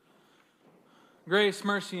Grace,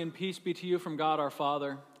 mercy, and peace be to you from God our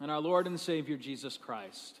Father and our Lord and Savior Jesus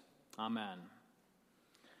Christ. Amen.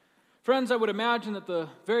 Friends, I would imagine that the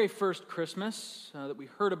very first Christmas that we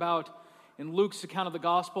heard about in Luke's account of the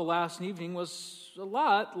gospel last evening was a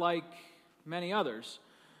lot like many others.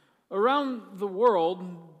 Around the world,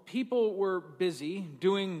 people were busy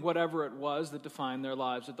doing whatever it was that defined their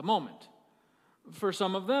lives at the moment. For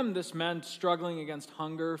some of them, this meant struggling against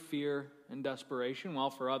hunger, fear, and desperation, while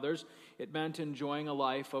for others, it meant enjoying a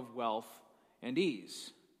life of wealth and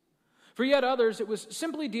ease. For yet others, it was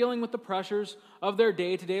simply dealing with the pressures of their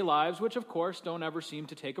day-to-day lives, which of course don't ever seem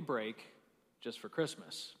to take a break just for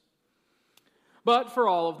Christmas. But for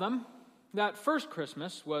all of them, that first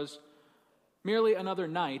Christmas was merely another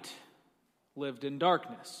night lived in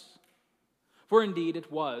darkness. For indeed,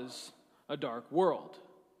 it was a dark world.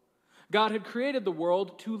 God had created the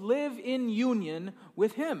world to live in union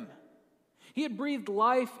with Him. He had breathed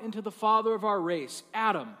life into the father of our race,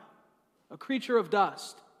 Adam, a creature of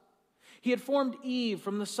dust. He had formed Eve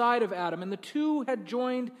from the side of Adam, and the two had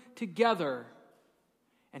joined together,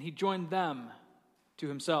 and He joined them to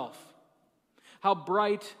Himself. How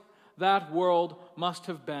bright that world must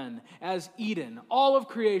have been as Eden, all of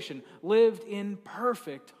creation, lived in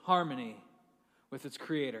perfect harmony with its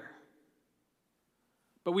Creator.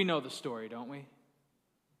 But we know the story, don't we?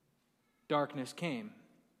 Darkness came.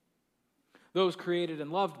 Those created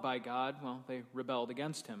and loved by God, well, they rebelled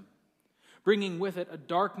against Him, bringing with it a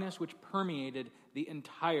darkness which permeated the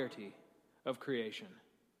entirety of creation.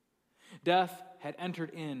 Death had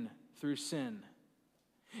entered in through sin.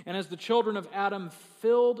 And as the children of Adam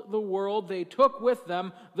filled the world, they took with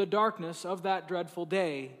them the darkness of that dreadful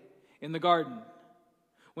day in the garden,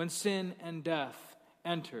 when sin and death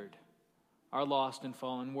entered our lost and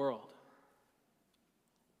fallen world.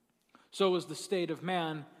 So was the state of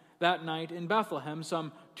man that night in Bethlehem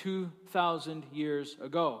some 2,000 years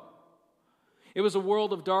ago. It was a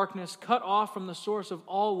world of darkness cut off from the source of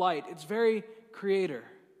all light, its very Creator.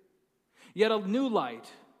 Yet a new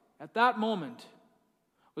light, at that moment,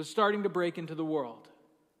 was starting to break into the world.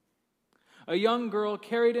 A young girl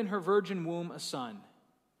carried in her virgin womb a son.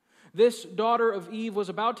 This daughter of Eve was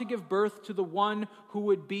about to give birth to the one who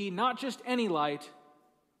would be not just any light,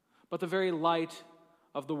 but the very light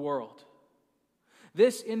of the world.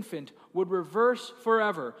 This infant would reverse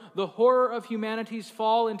forever the horror of humanity's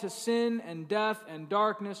fall into sin and death and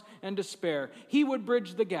darkness and despair. He would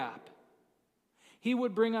bridge the gap. He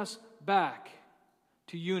would bring us back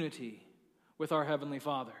to unity with our Heavenly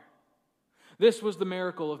Father. This was the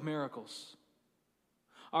miracle of miracles.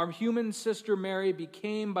 Our human sister Mary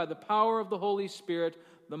became, by the power of the Holy Spirit,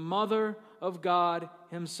 the mother of God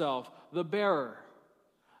Himself, the bearer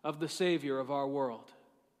of the Savior of our world.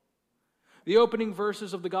 The opening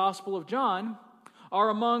verses of the Gospel of John are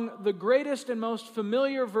among the greatest and most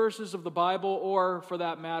familiar verses of the Bible, or, for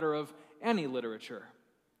that matter, of any literature.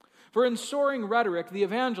 For in soaring rhetoric, the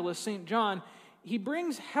evangelist, St. John, he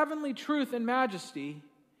brings heavenly truth and majesty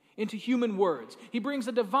into human words. He brings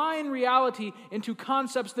a divine reality into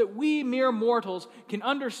concepts that we mere mortals can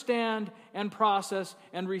understand and process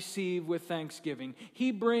and receive with thanksgiving.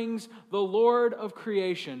 He brings the Lord of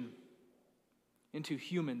creation into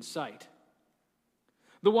human sight.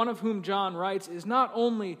 The one of whom John writes is not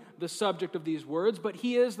only the subject of these words, but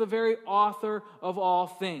he is the very author of all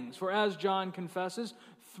things. For as John confesses,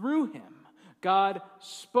 through him, God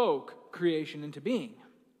spoke creation into being.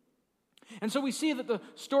 And so we see that the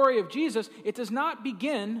story of Jesus, it does not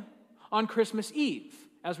begin on Christmas Eve,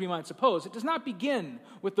 as we might suppose. It does not begin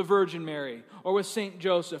with the Virgin Mary or with St.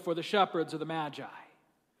 Joseph or the shepherds or the Magi.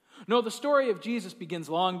 No, the story of Jesus begins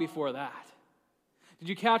long before that. Did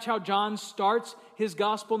you catch how John starts his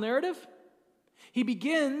gospel narrative? He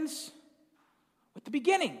begins with the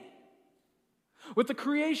beginning, with the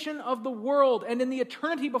creation of the world, and in the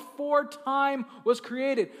eternity before time was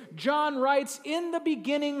created. John writes, in the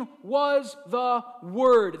beginning was the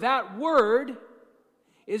Word. That Word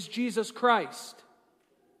is Jesus Christ.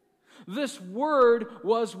 This Word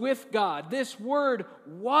was with God. This Word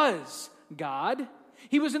was God.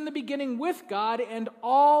 He was in the beginning with God, and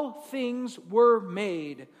all things were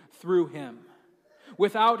made through Him.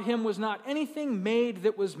 Without Him was not anything made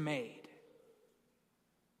that was made.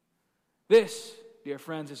 This, dear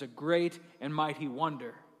friends, is a great and mighty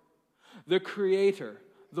wonder. The Creator,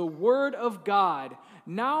 the Word of God,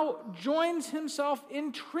 now joins Himself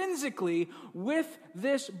intrinsically with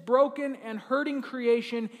this broken and hurting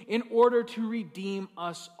creation in order to redeem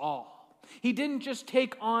us all. He didn't just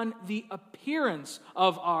take on the appearance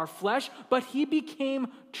of our flesh, but He became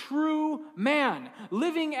true man,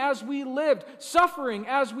 living as we lived, suffering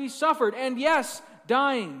as we suffered, and yes,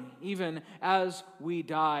 dying even as we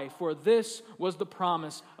die, for this was the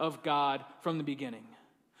promise of God from the beginning.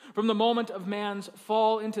 From the moment of man's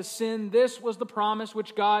fall into sin, this was the promise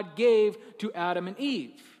which God gave to Adam and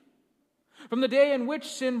Eve. From the day in which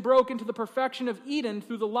sin broke into the perfection of Eden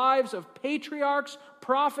through the lives of patriarchs,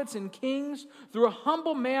 prophets, and kings, through a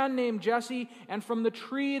humble man named Jesse, and from the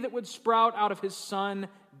tree that would sprout out of his son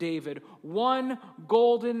David, one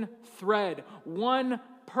golden thread, one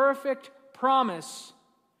perfect promise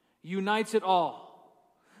unites it all.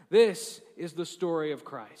 This is the story of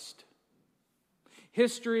Christ.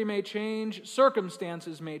 History may change,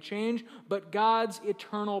 circumstances may change, but God's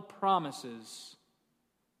eternal promises,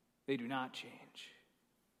 they do not change.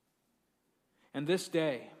 And this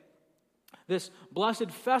day, this blessed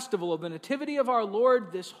festival of the Nativity of our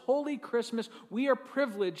Lord, this holy Christmas, we are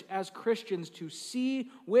privileged as Christians to see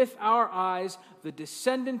with our eyes the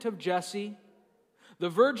descendant of Jesse, the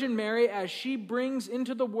Virgin Mary, as she brings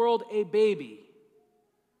into the world a baby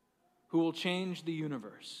who will change the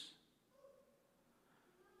universe.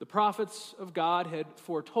 The prophets of God had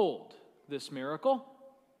foretold this miracle.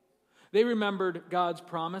 They remembered God's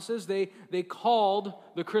promises. They called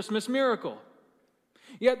the Christmas miracle.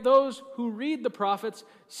 Yet those who read the prophets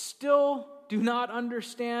still do not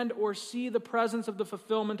understand or see the presence of the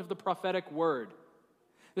fulfillment of the prophetic word.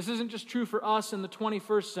 This isn't just true for us in the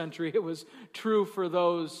 21st century. It was true for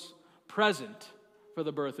those present for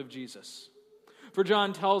the birth of Jesus. For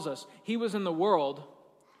John tells us, he was in the world,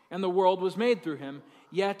 and the world was made through him,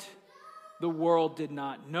 yet the world did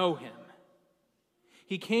not know him.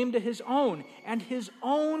 He came to his own, and his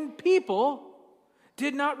own people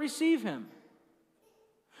did not receive him.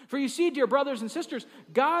 For you see, dear brothers and sisters,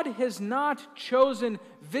 God has not chosen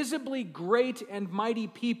visibly great and mighty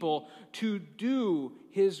people to do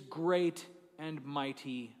his great and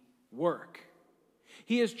mighty work.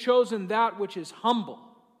 He has chosen that which is humble,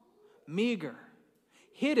 meager,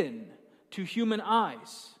 hidden to human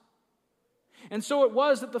eyes. And so it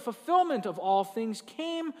was that the fulfillment of all things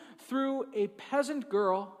came through a peasant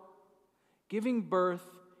girl giving birth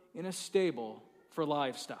in a stable for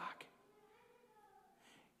livestock.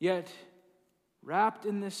 Yet, wrapped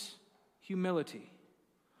in this humility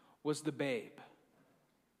was the babe,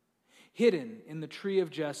 hidden in the tree of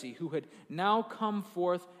Jesse, who had now come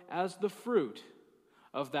forth as the fruit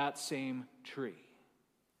of that same tree.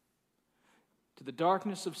 To the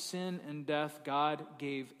darkness of sin and death, God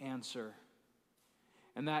gave answer.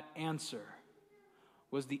 And that answer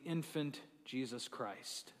was the infant Jesus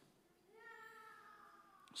Christ.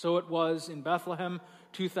 So it was in Bethlehem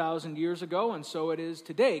 2,000 years ago, and so it is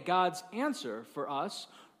today. God's answer for us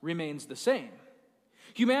remains the same.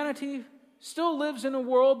 Humanity still lives in a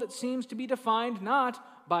world that seems to be defined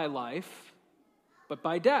not by life, but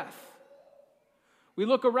by death. We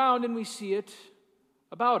look around and we see it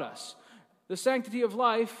about us. The sanctity of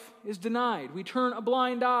life is denied. We turn a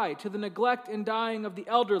blind eye to the neglect and dying of the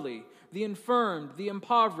elderly, the infirmed, the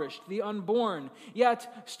impoverished, the unborn.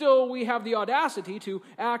 Yet still we have the audacity to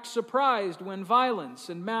act surprised when violence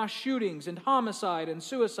and mass shootings and homicide and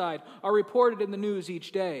suicide are reported in the news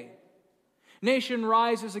each day. Nation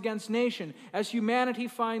rises against nation as humanity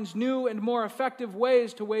finds new and more effective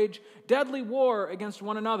ways to wage deadly war against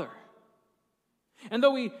one another. And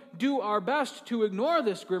though we do our best to ignore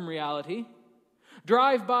this grim reality,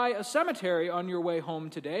 drive by a cemetery on your way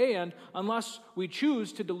home today, and unless we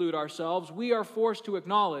choose to delude ourselves, we are forced to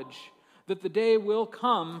acknowledge that the day will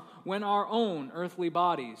come when our own earthly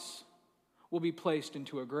bodies will be placed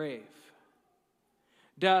into a grave.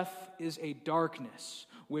 Death is a darkness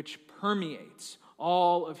which permeates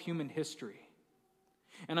all of human history.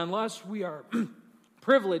 And unless we are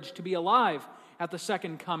privileged to be alive at the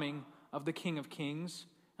second coming of the King of Kings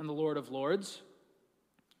and the Lord of Lords,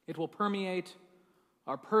 it will permeate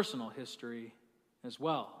our personal history as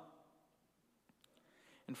well.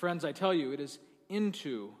 And friends, I tell you, it is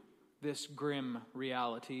into this grim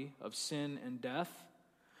reality of sin and death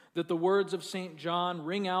that the words of St. John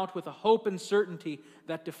ring out with a hope and certainty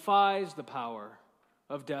that defies the power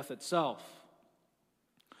of death itself.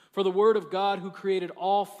 For the Word of God, who created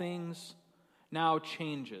all things, now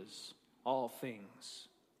changes all things.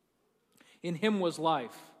 In him was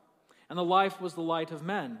life, and the life was the light of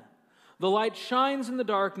men. The light shines in the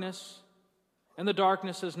darkness, and the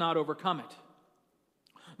darkness has not overcome it.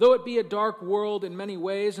 Though it be a dark world in many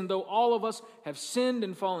ways, and though all of us have sinned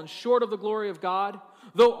and fallen short of the glory of God,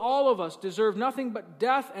 though all of us deserve nothing but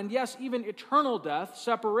death, and yes, even eternal death,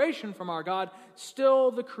 separation from our God,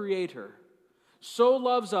 still the Creator so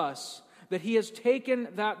loves us that he has taken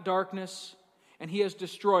that darkness and he has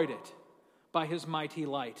destroyed it by his mighty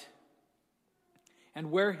light.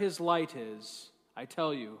 And where his light is, I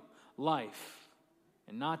tell you, life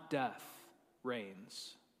and not death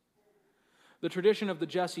reigns. The tradition of the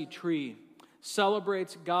Jesse tree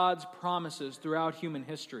celebrates God's promises throughout human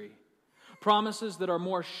history, promises that are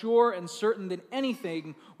more sure and certain than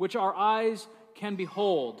anything which our eyes can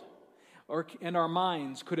behold and our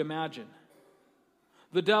minds could imagine.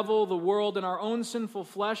 The devil, the world, and our own sinful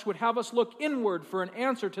flesh would have us look inward for an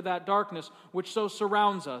answer to that darkness which so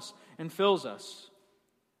surrounds us and fills us.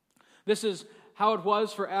 This is how it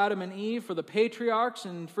was for Adam and Eve, for the patriarchs,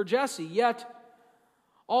 and for Jesse. Yet,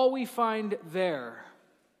 all we find there,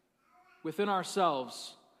 within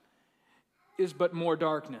ourselves, is but more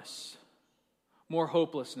darkness, more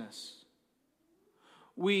hopelessness.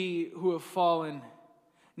 We who have fallen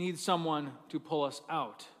need someone to pull us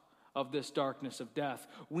out of this darkness of death.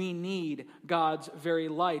 We need God's very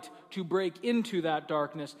light to break into that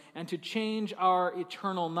darkness and to change our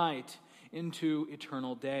eternal night into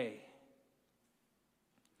eternal day.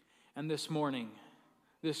 And this morning,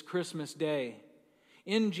 this Christmas day,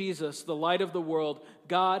 in Jesus, the light of the world,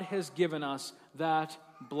 God has given us that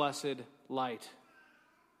blessed light.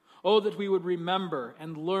 Oh, that we would remember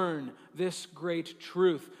and learn this great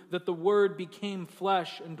truth, that the Word became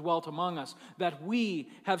flesh and dwelt among us, that we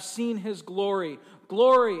have seen His glory,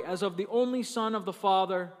 glory as of the only Son of the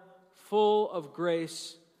Father, full of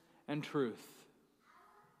grace and truth.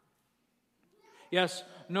 Yes,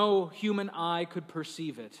 no human eye could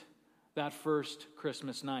perceive it that first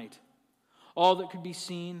Christmas night. All that could be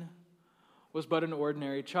seen was but an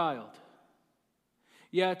ordinary child.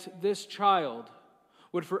 Yet this child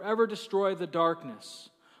would forever destroy the darkness,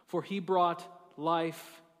 for he brought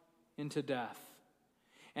life into death,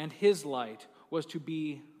 and his light was to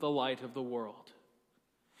be the light of the world.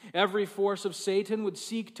 Every force of Satan would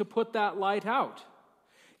seek to put that light out.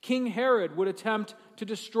 King Herod would attempt to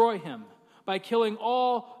destroy him by killing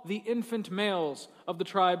all the infant males of the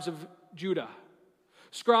tribes of Judah.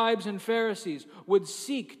 Scribes and Pharisees would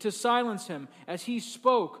seek to silence him as he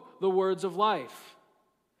spoke the words of life.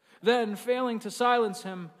 Then, failing to silence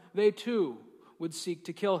him, they too would seek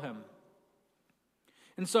to kill him.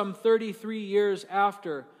 And some 33 years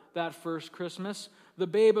after that first Christmas, the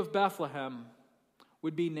babe of Bethlehem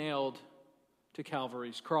would be nailed to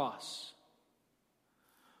Calvary's cross.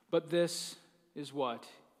 But this is what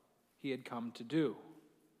he had come to do.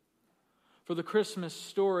 For the Christmas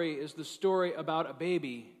story is the story about a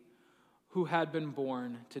baby who had been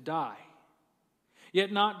born to die.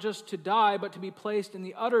 Yet not just to die, but to be placed in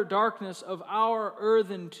the utter darkness of our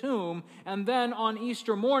earthen tomb, and then on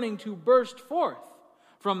Easter morning to burst forth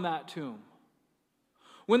from that tomb.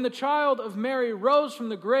 When the child of Mary rose from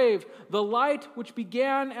the grave, the light which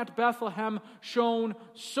began at Bethlehem shone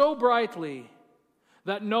so brightly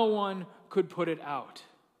that no one could put it out.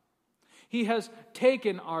 He has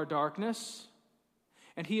taken our darkness,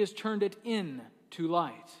 and he has turned it into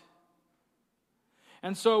light.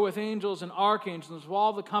 And so with angels and archangels, with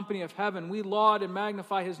all the company of heaven, we laud and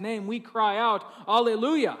magnify his name. We cry out,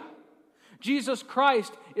 Alleluia! Jesus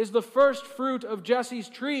Christ is the first fruit of Jesse's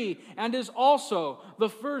tree and is also the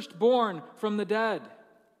firstborn from the dead.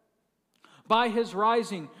 By his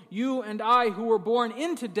rising, you and I who were born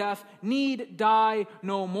into death need die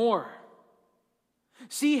no more.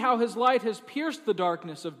 See how his light has pierced the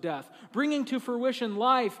darkness of death, bringing to fruition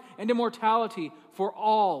life and immortality for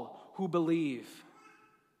all who believe.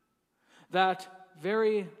 That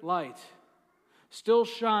very light still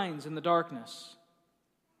shines in the darkness,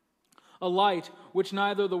 a light which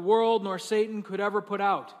neither the world nor Satan could ever put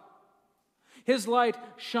out. His light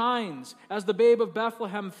shines as the babe of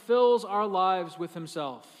Bethlehem fills our lives with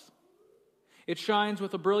himself. It shines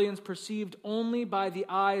with a brilliance perceived only by the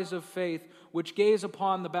eyes of faith, which gaze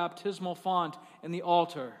upon the baptismal font and the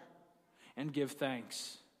altar and give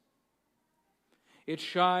thanks. It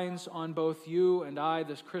shines on both you and I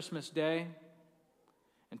this Christmas day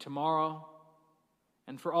and tomorrow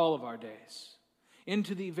and for all of our days,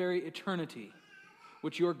 into the very eternity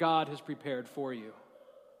which your God has prepared for you.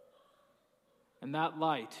 And that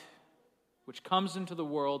light which comes into the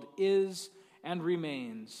world is and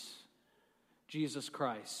remains Jesus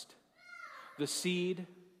Christ, the seed,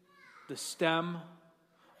 the stem,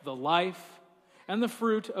 the life, and the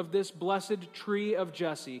fruit of this blessed tree of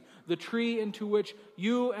Jesse, the tree into which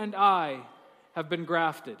you and I have been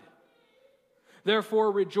grafted. Therefore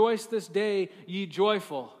rejoice this day, ye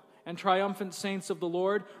joyful and triumphant saints of the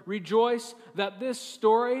Lord. Rejoice that this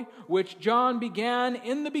story, which John began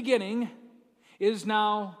in the beginning, is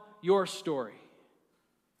now your story.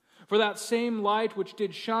 For that same light which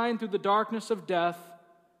did shine through the darkness of death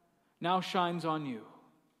now shines on you.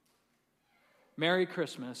 Merry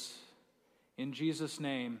Christmas. In Jesus'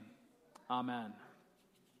 name, amen.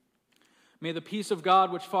 May the peace of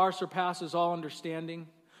God, which far surpasses all understanding,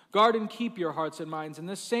 guard and keep your hearts and minds in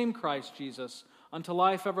this same Christ Jesus unto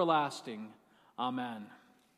life everlasting. Amen.